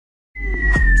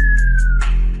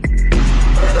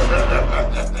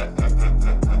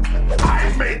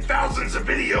tons of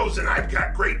videos and I've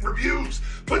got great reviews.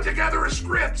 Put together a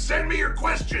script, send me your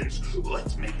questions.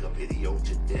 Let's make a video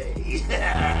today.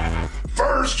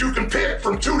 First, you can pick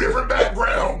from 2 different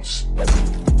backgrounds.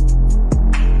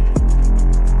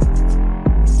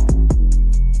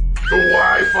 The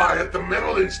Wi-Fi at the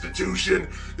mental institution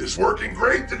is working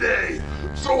great today,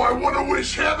 so I want to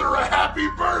wish Heather a happy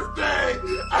birthday!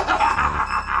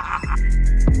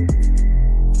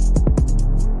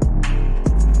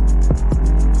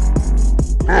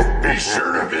 Be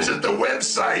sure to visit the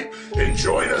website and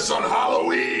join us on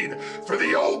Halloween for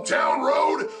the Old Town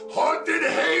Road Haunted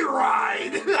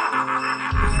Hayride!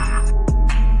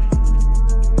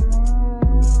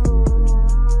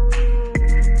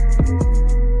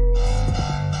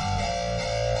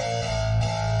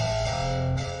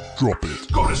 Drop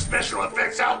it. Go to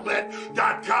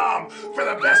specialeffectsoutlet.com for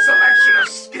the best selection of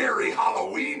scary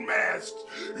Halloween masks.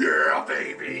 Yeah,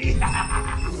 baby.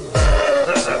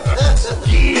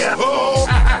 Yeah. Oh.